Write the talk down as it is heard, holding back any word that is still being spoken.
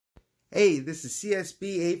Hey, this is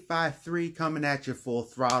CSB853 coming at you full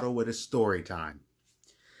throttle with a story time.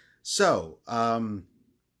 So, I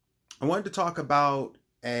wanted to talk about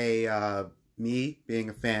me being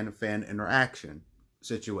a fan of fan interaction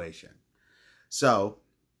situation. So,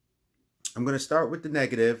 I'm going to start with the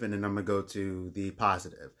negative and then I'm going to go to the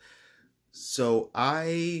positive. So,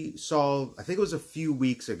 I think it was a few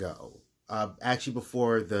weeks ago, actually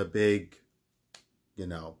before the big,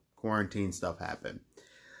 quarantine stuff happened.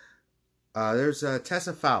 There's Ms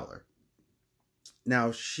Fowler.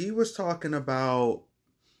 Now, she was talking about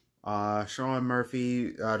Sean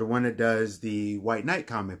Murphy, the one that does the White Knight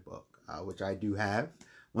comic book, which I do have.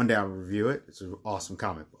 One day I'll review it. It's an awesome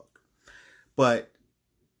comic book. But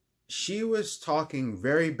she was talking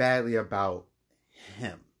very badly about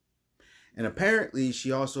him. And apparently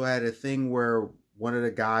she also had a thing where one of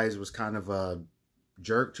the guys was kind of a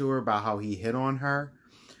jerk to her about how he hit on her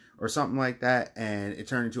or something like that, and it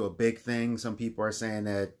turned into a big thing. Some people are saying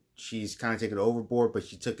that she's kind of taken it overboard, but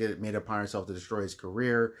she made it upon herself to destroy his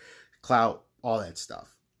career, clout, all that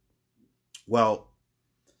stuff. Well,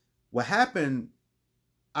 what happened,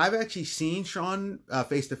 I've actually seen Sean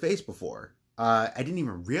face to face before. I didn't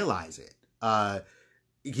even realize it.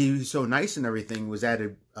 He was so nice and everything, was at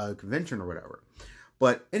a convention or whatever.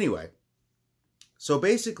 But anyway, so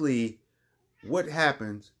basically what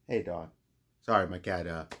happens, hey dog, sorry, my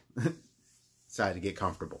cat decided to get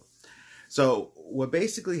comfortable. So what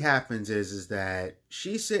basically happens is that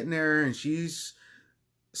she's sitting there and she's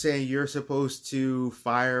saying you're supposed to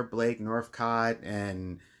fire Blake Northcott,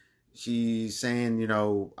 and she's saying,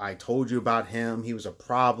 I told you about him. He was a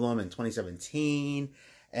problem in 2017.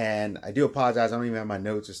 And I do apologize. I don't even have my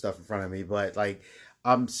notes or stuff in front of me, but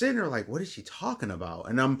I'm sitting there like, what is she talking about?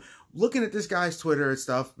 And I'm looking at this guy's Twitter and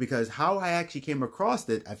stuff, because how I actually came across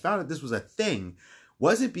it, I found that this was a thing,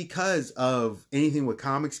 wasn't because of anything with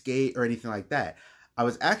Comicsgate or anything like that. I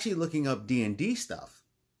was actually looking up D&D stuff,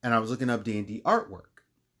 and I was looking up D&D artwork.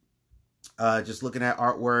 Just looking at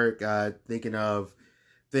artwork, thinking of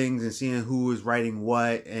things and seeing who was writing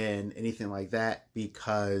what and anything like that,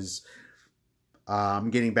 because I'm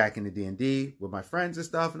getting back into D&D with my friends and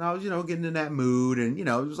stuff, and I was, getting in that mood, and, it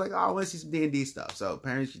was like, oh, I want to see some D&D stuff. So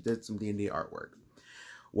apparently she did some D&D artwork.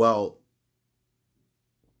 Well,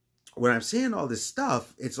 when I'm seeing all this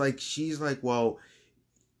stuff, it's like, she's like, well,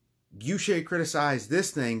 you should criticize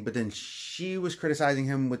this thing, but then she was criticizing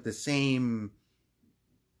him with the same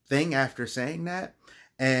thing after saying that.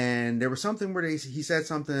 And there was something where he said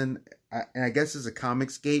something, and I guess it's a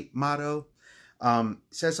Comicsgate motto.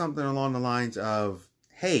 Says something along the lines of,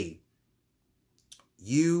 hey,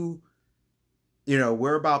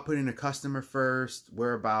 we're about putting the customer first.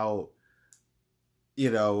 We're about,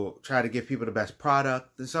 try to give people the best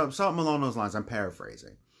product. Something along those lines. I'm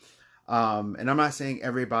paraphrasing. And I'm not saying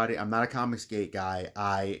everybody, I'm not a Comicsgate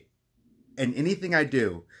guy. And anything I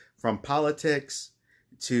do, from politics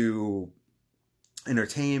to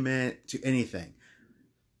entertainment to anything,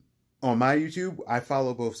 on my YouTube, I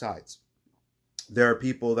follow both sides. There are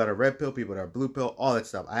people that are red pill, people that are blue pill, all that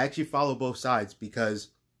stuff. I actually follow both sides because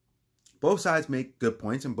both sides make good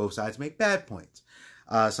points and both sides make bad points.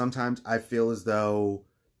 Sometimes I feel as though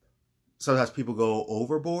sometimes people go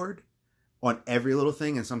overboard on every little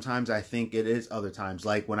thing, and sometimes I think it is other times.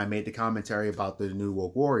 Like when I made the commentary about the new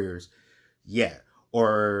woke warriors, yeah.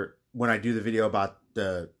 Or when I do the video about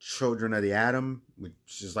the children of the atom,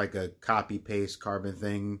 which is like a copy-paste carbon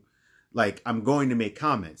thing. Like, I'm going to make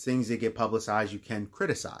comments. Things that get publicized, you can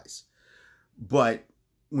criticize. But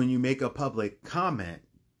when you make a public comment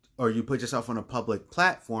or you put yourself on a public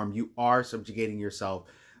platform, you are subjugating yourself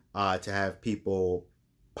to have people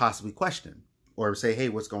possibly question or say, hey,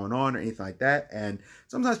 what's going on, or anything like that. And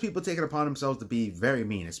sometimes people take it upon themselves to be very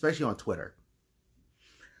mean, especially on Twitter.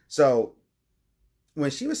 So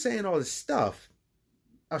when she was saying all this stuff,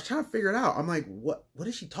 I was trying to figure it out. I'm like, what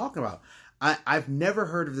is she talking about? I've never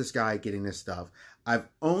heard of this guy getting this stuff. I've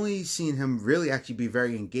only seen him really actually be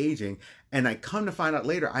very engaging. And I come to find out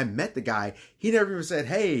later, I met the guy. He never even said,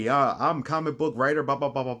 hey, I'm a comic book writer, blah, blah,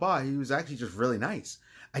 blah, blah, blah. He was actually just really nice.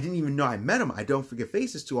 I didn't even know I met him. I don't forget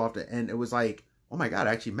faces too often. And it was like, oh my God,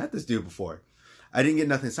 I actually met this dude before. I didn't get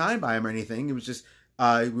nothing signed by him or anything. It was just,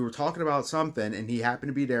 we were talking about something and he happened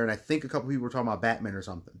to be there. And I think a couple people were talking about Batman or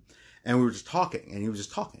something. And we were just talking and he was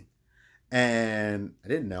just talking. And I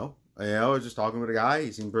didn't know. I was just talking with a guy.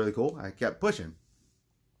 He seemed really cool. I kept pushing.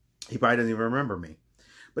 He probably doesn't even remember me.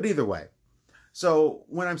 But either way. So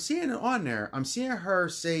when I'm seeing it on there, I'm seeing her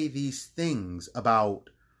say these things about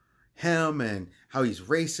him and how he's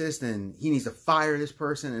racist and he needs to fire this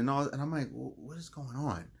person and all. And I'm like, well, what is going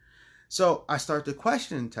on? So I start to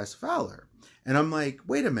question Ms Fowler. And I'm like,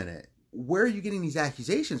 wait a minute. where are you getting these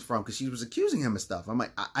accusations from? Because she was accusing him of stuff. I'm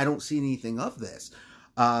like, I don't see anything of this.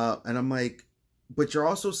 And I'm like, but you're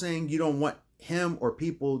also saying you don't want him or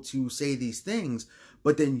people to say these things,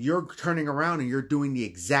 but then you're turning around and you're doing the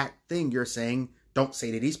exact thing you're saying don't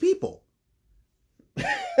say to these people.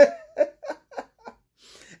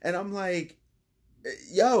 And I'm like,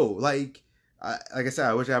 yo, like I said,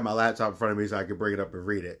 I wish I had my laptop in front of me so I could bring it up and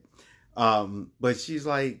read it. But she's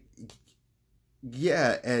like,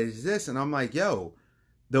 yeah, as this. And I'm like, yo,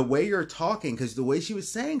 the way you're talking, because the way she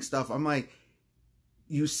was saying stuff, I'm like,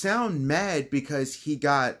 you sound mad because he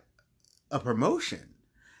got a promotion.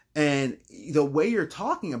 And the way you're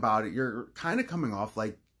talking about it, you're kind of coming off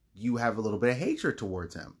like you have a little bit of hatred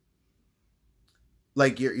towards him.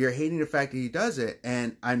 Like you're hating the fact that he does it.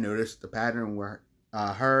 And I noticed the pattern where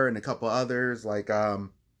her and a couple others, like why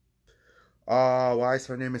is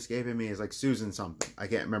her name escaping me? It's like Susan something. I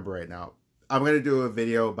can't remember right now. I'm gonna do a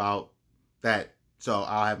video about that, so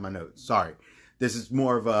I'll have my notes. Sorry, this is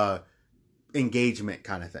more of a engagement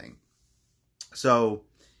kind of thing. So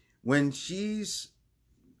when she's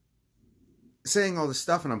saying all this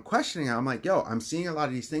stuff and I'm questioning her, I'm like, yo, I'm seeing a lot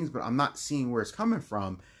of these things, but I'm not seeing where it's coming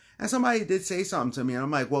from. And somebody did say something to me, and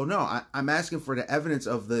I'm like, well, no, I'm asking for the evidence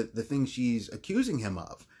of the things she's accusing him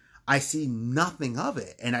of. I see nothing of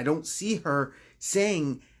it. And I don't see her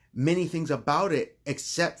saying many things about it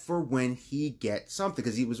except for when he gets something.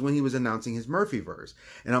 Because when he was announcing his Murphyverse.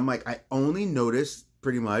 And I'm like, I only noticed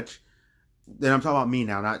pretty much, then I'm talking about me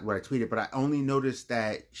now, not what I tweeted, but I only noticed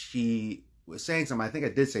that she was saying something. I think I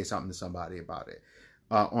did say something to somebody about it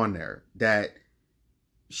on there. That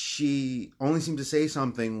she only seemed to say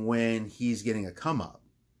something when he's getting a come up.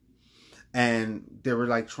 And they were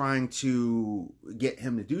like trying to get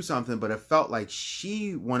him to do something, but it felt like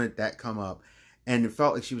she wanted that come up, and it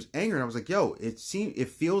felt like she was angry. And I was like, yo, it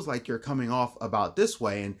feels like you're coming off about this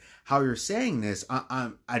way, and how you're saying this,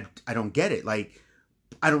 I don't get it. Like,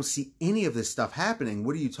 I don't see any of this stuff happening.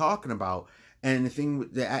 What are you talking about? And the thing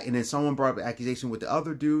with and then someone brought up the accusation with the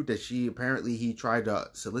other dude that he tried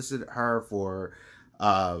to solicit her for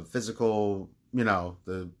physical,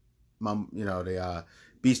 the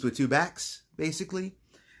beast with two backs, basically.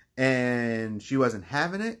 And she wasn't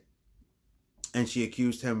having it. And she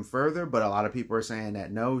accused him further. But a lot of people are saying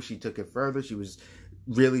that no, she took it further. She was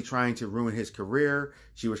really trying to ruin his career.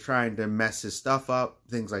 She was trying to mess his stuff up,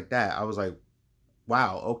 things like that. I was like,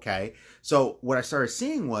 wow, okay. So what I started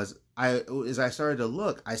seeing was, as I started to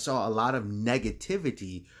look, I saw a lot of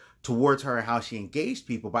negativity towards her and how she engaged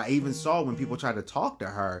people. But I even saw when people tried to talk to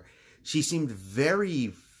her, she seemed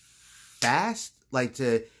very fast, like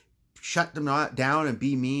to shut them down and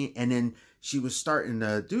be mean. And then she was starting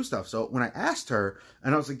to do stuff. So when I asked her,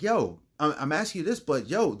 and I was like, yo, I'm asking you this, but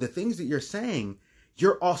yo, the things that you're saying,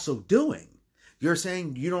 you're also doing. You're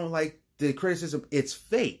saying you don't like the criticism, it's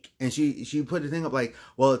fake. And she put the thing up like,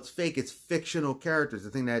 well, it's fake, it's fictional characters,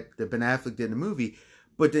 the thing that Ben Affleck did in the movie.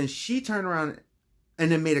 But then she turned around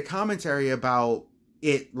and then made a commentary about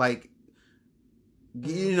it, like,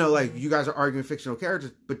 like you guys are arguing fictional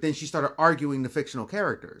characters, but then she started arguing the fictional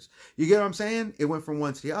characters. You get what I'm saying? It went from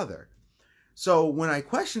one to the other. So when I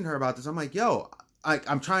questioned her about this, I'm like, yo,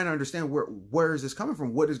 I'm trying to understand where is this coming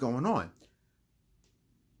from? What is going on?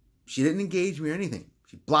 She didn't engage me or anything.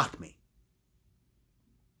 She blocked me.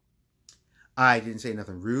 I didn't say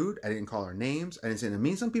nothing rude. I didn't call her names. I didn't say nothing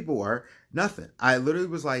mean. Some people were. Nothing. I literally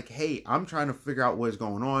was like, hey, I'm trying to figure out what is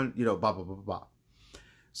going on. Blah, blah, blah, blah, blah.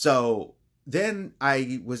 So then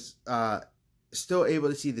I was still able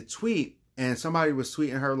to see the tweet, and somebody was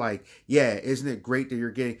tweeting her like, yeah, isn't it great that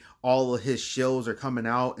you're getting all of his shills are coming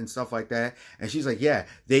out and stuff like that? And she's like, yeah,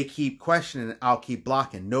 they keep questioning, I'll keep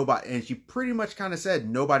blocking. Nobody, and she pretty much kind of said,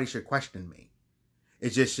 nobody should question me.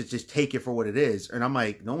 It should just take it for what it is. And I'm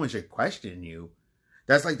like, no one should question you.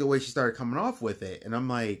 That's like the way she started coming off with it. And I'm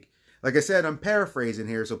like I said, I'm paraphrasing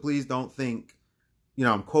here, so please don't think,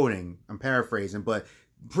 I'm quoting, I'm paraphrasing, but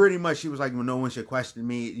pretty much she was like, well, no one should question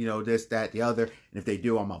me, this, that, the other. And if they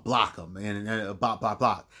do, I'm going to block them and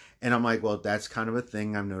block. And I'm like, well, that's kind of a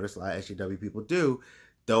thing I've noticed a lot of SJW people do.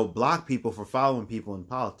 They'll block people for following people in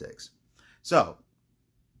politics. So,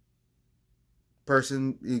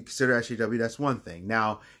 person you consider SJW, that's one thing.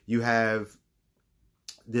 Now, you have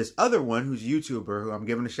this other one who's a YouTuber who I'm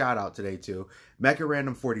giving a shout out today to,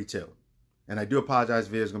 Mecharandom42. And I do apologize,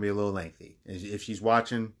 the video is going to be a little lengthy. If she's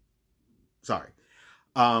watching, sorry.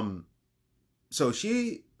 So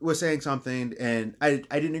she was saying something, and I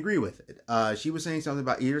didn't agree with it. She was saying something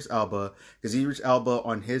about Idris Elba, because Idris Elba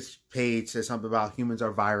on his page says something about humans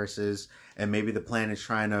are viruses, and maybe the planet's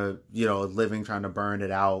trying to, trying to burn it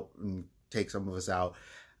out and take some of us out.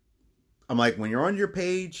 I'm like, when you're on your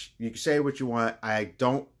page, you can say what you want. I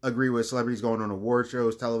don't agree with celebrities going on award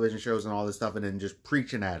shows, television shows, and all this stuff, and then just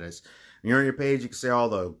preaching at us. When you're on your page, you can say all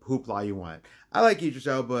the hoopla you want. I like Idris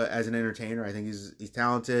Elba as an entertainer. I think he's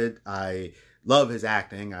talented. I love his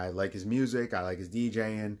acting. I like his music. I like his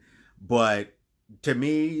DJing. But to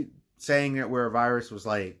me, saying that we're a virus was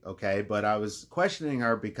like, okay. But I was questioning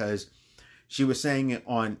her because she was saying it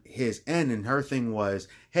on his end, and her thing was,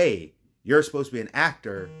 hey, you're supposed to be an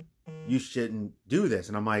actor. You shouldn't do this.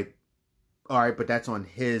 And I'm like, all right, but that's on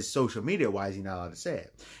his social media. Why is he not allowed to say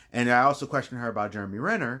it? And I also questioned her about Jeremy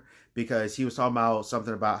Renner because he was talking about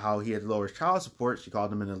something about how he had lowered child support. She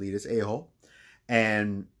called him an elitist a-hole.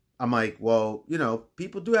 And I'm like, well, you know,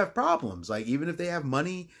 people do have problems. Like, even if they have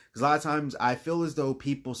money, because a lot of times I feel as though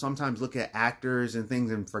people sometimes look at actors and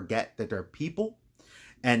things and forget that they're people.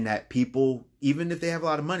 And that people, even if they have a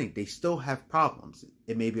lot of money, they still have problems.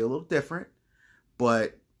 It may be a little different,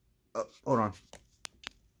 but hold on.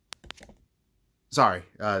 Sorry.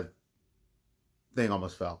 Thing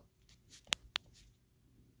almost fell.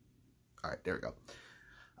 All right, there we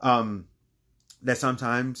go. That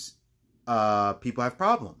sometimes people have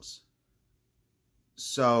problems.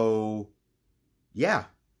 So, yeah.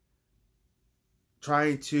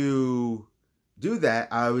 Trying to do that,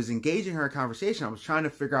 I was engaging her in conversation. I was trying to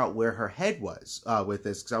figure out where her head was with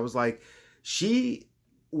this. Because I was like,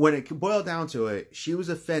 when it boiled down to it, she was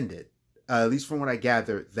offended, at least from what I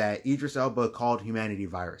gathered, that Idris Elba called humanity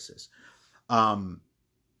viruses. And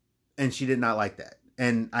she did not like that.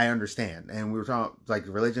 And I understand. And we were talking like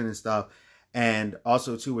religion and stuff. And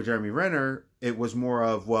also, too, with Jeremy Renner, it was more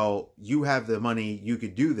of, well, you have the money, you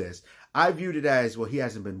could do this. I viewed it as, well, he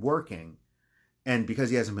hasn't been working. And because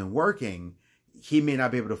he hasn't been working, he may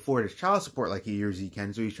not be able to afford his child support like he usually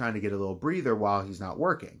can. So he's trying to get a little breather while he's not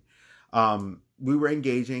working. We were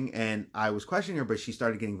engaging and I was questioning her, but she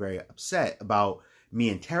started getting very upset about me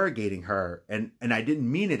interrogating her. And I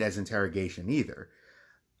didn't mean it as interrogation either.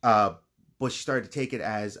 But she started to take it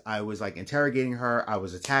as I was like interrogating her. I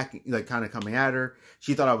was attacking, like kind of coming at her.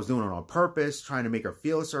 She thought I was doing it on purpose, trying to make her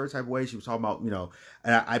feel a certain type of way. She was talking about, you know,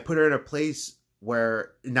 and I put her in a place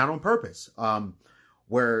where, not on purpose,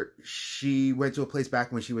 where she went to a place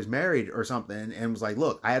back when she was married or something and was like,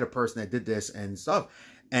 look, I had a person that did this and stuff,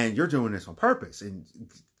 and you're doing this on purpose. And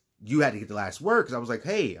you had to get the last word. Because I was like,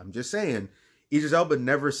 hey, I'm just saying, Idris Elba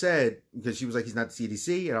never said, because she was like, he's not the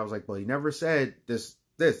CDC. And I was like, well, he never said this,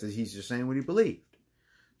 he's just saying what he believed.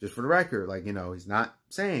 Just for the record, like, you know, he's not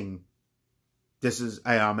saying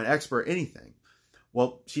I'm an expert, anything.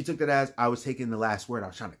 Well, she took that as I was taking the last word. I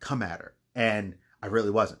was trying to come at her, and I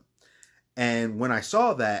really wasn't. And when I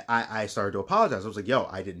saw that, I started to apologize. I was like, yo,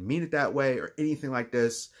 I didn't mean it that way or anything like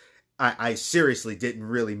this. I seriously didn't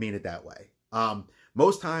really mean it that way.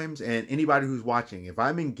 Most times, and anybody who's watching, if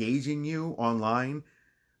I'm engaging you online,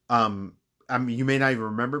 I mean, you may not even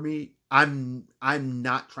remember me. I'm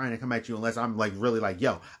not trying to come at you unless I'm like really like,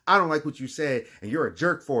 yo, I don't like what you said and you're a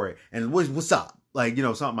jerk for it. And what's up? Like, you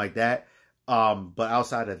know, something like that. But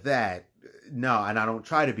outside of that, no, and I don't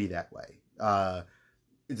try to be that way.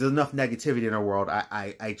 There's enough negativity in our world.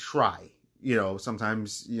 I try, you know,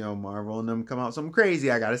 sometimes, you know, Marvel and them come out something crazy.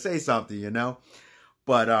 I got to say something, you know,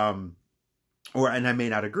 but, and I may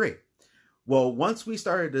not agree. Well, once we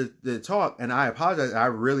started to talk and I apologized, I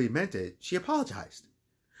really meant it. She apologized.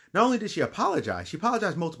 Not only did she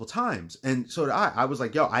apologized multiple times. And so did I. I was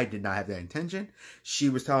like, yo, I did not have that intention. She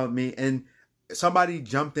was telling me, and somebody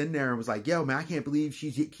jumped in there and was like, yo, man, I can't believe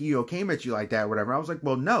she came at you like that or whatever. I was like,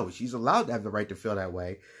 well, no, she's allowed to have the right to feel that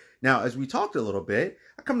way. Now, as we talked a little bit,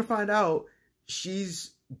 I come to find out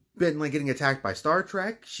she's been like getting attacked by Star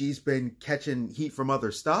Trek. She's been catching heat from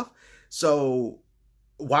other stuff. So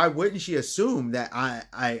why wouldn't she assume that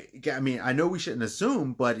I mean, I know we shouldn't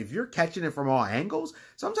assume, but if you're catching it from all angles,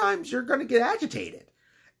 sometimes you're going to get agitated.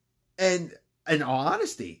 And in all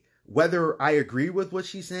honesty, whether I agree with what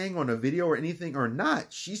she's saying on a video or anything or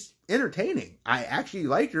not, she's entertaining. I actually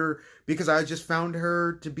like her because I just found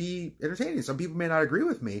her to be entertaining. Some people may not agree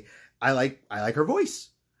with me. I like her voice.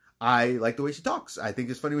 I like the way she talks. I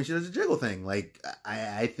think it's funny when she does a jiggle thing. Like,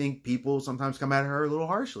 I think people sometimes come at her a little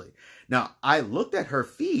harshly. Now, I looked at her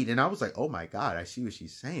feed and I was like, oh my God, I see what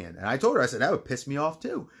she's saying. And I told her, I said, that would piss me off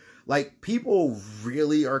too. Like, people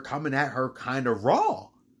really are coming at her kind of raw.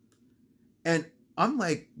 And I'm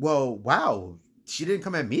like, well, wow, she didn't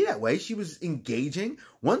come at me that way. She was engaging.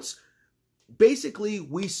 Once, basically,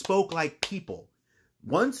 we spoke like people.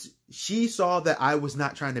 Once she saw that I was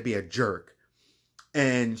not trying to be a jerk,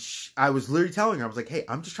 and I was literally telling her, I was like, hey,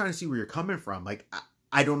 I'm just trying to see where you're coming from. Like,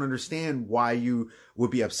 I don't understand why you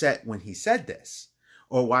would be upset when he said this.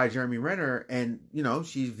 or why Jeremy Renner? And, you know,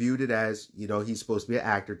 she viewed it as, you know, he's supposed to be an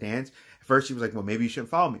actor dance. At first she was like, well, maybe you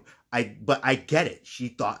shouldn't follow me. But I get it. She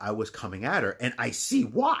thought I was coming at her, and I see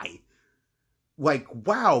why. Like,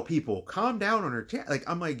 wow, people, calm down on her channel. Like,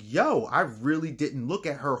 I'm like, yo, I really didn't look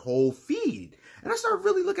at her whole feed. And I started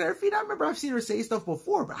really looking at her feed. I remember I've seen her say stuff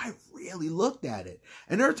before, but I really looked at it.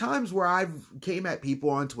 And there are times where I've came at people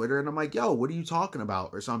on Twitter and I'm like, yo, what are you talking about?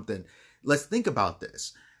 Or something. Let's think about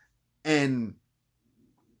this. And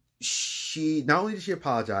she, not only did she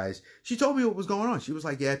apologize, she told me what was going on. She was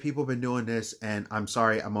like, yeah, people have been doing this, and I'm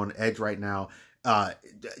sorry, I'm on edge right now.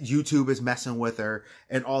 YouTube is messing with her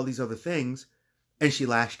and all these other things. And she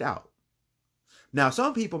lashed out. Now,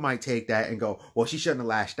 some people might take that and go, well, she shouldn't have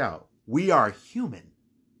lashed out. We are human.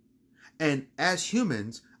 And as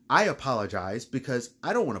humans, I apologize because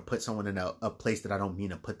I don't want to put someone in a place that I don't mean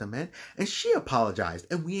to put them in. And she apologized,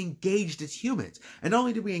 and we engaged as humans. And not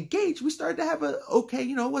only did we engage, we started to have okay,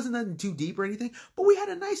 you know, it wasn't nothing too deep or anything, but we had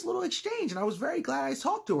a nice little exchange. And I was very glad I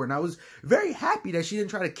talked to her. And I was very happy that she didn't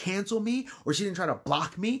try to cancel me or she didn't try to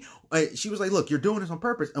block me. She was like, look, you're doing this on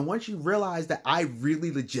purpose. And once she realized that I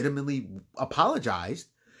really legitimately apologized,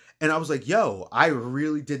 and I was like, yo, I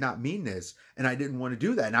really did not mean this. And I didn't want to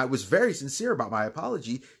do that. And I was very sincere about my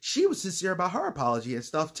apology. She was sincere about her apology and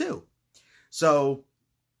stuff too. So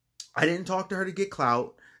I didn't talk to her to get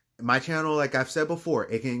clout. My channel, like I've said before,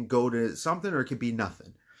 it can go to something or it can be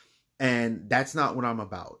nothing. And that's not what I'm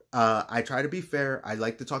about. I try to be fair. I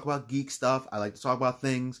like to talk about geek stuff. I like to talk about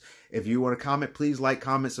things. If you want to comment, please like,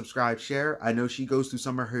 comment, subscribe, share. I know she goes through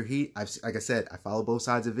some of her heat. Like I said, I follow both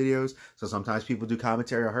sides of videos. So sometimes people do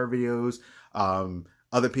commentary on her videos,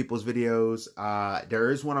 other people's videos. There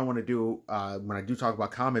is one I want to do when I do talk about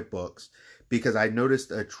comic books, because I noticed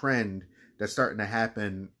a trend that's starting to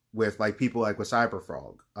happen with like people like with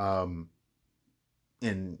Cyberfrog and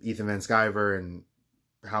Ethan Van Sciver, and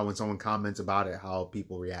how when someone comments about it, how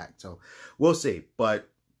people react. So we'll see. But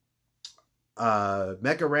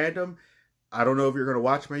Mecharandom, I don't know if you're going to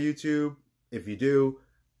watch my YouTube. If you do,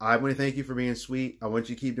 I want to thank you for being sweet. I want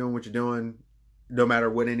you to keep doing what you're doing, no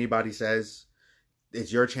matter what anybody says.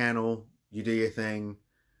 It's your channel. You do your thing.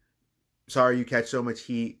 Sorry you catch so much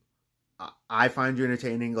heat. I find you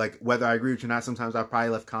entertaining. Like, whether I agree with you or not, sometimes I've probably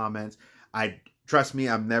left comments. Trust me,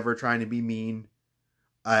 I'm never trying to be mean.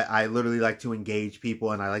 I literally like to engage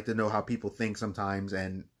people, and I like to know how people think sometimes,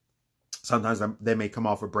 and sometimes they may come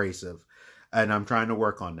off abrasive, and I'm trying to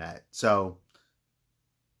work on that. So,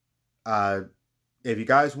 if you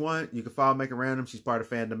guys want, you can follow Mecharandom. She's part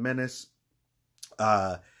of Fandom Menace.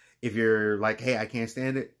 If you're like, hey, I can't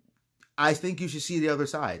stand it, I think you should see the other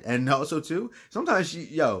side. And also, too, sometimes she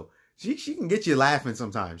can get you laughing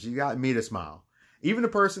sometimes. She got me to smile. Even the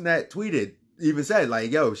person that tweeted even said,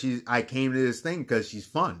 like, yo, I came to this thing because she's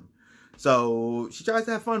fun. So she tries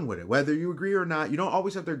to have fun with it. Whether you agree or not, you don't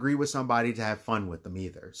always have to agree with somebody to have fun with them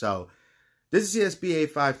either. So this is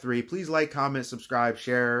CSB853. Please like, comment, subscribe,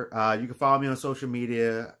 share. You can follow me on social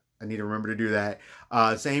media. I need to remember to do that.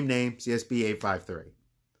 Same name, CSB853.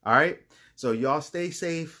 All right? So y'all stay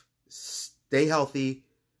safe. Stay healthy.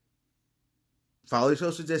 Follow your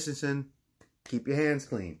social distancing. Keep your hands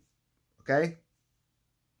clean. Okay?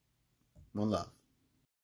 One love.